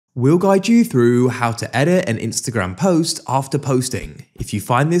We'll guide you through how to edit an Instagram post after posting. If you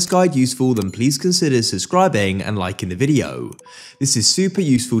find this guide useful, then please consider subscribing and liking the video. This is super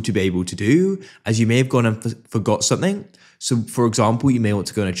useful to be able to do, as you may have gone and forgot something. So for example, you may want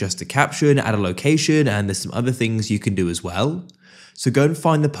to go and adjust a caption, add a location, and there's some other things you can do as well. So go and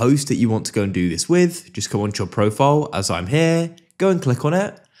find the post that you want to go and do this with. Just go onto your profile as I'm here, go and click on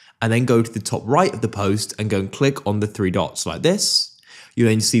it, and then go to the top right of the post and go and click on the three dots like this. You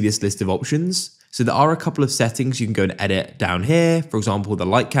then see this list of options. So there are a couple of settings you can go and edit down here. For example, the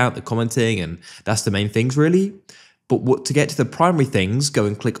like count, the commenting, and that's the main things really. But to get to the primary things, go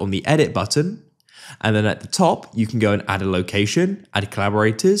and click on the edit button. And then at the top, you can go and add a location, add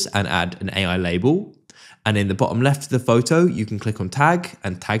collaborators, and add an AI label. And in the bottom left of the photo, you can click on tag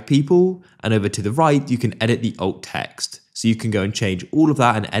and tag people. And over to the right, you can edit the alt text. So you can go and change all of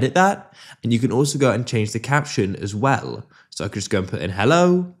that and edit that. And you can also go and change the caption as well. So I could just go and put in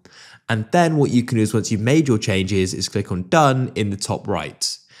hello. And then what you can do is once you've made your changes is click on done in the top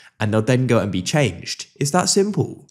right. And they'll then go and be changed. It's that simple.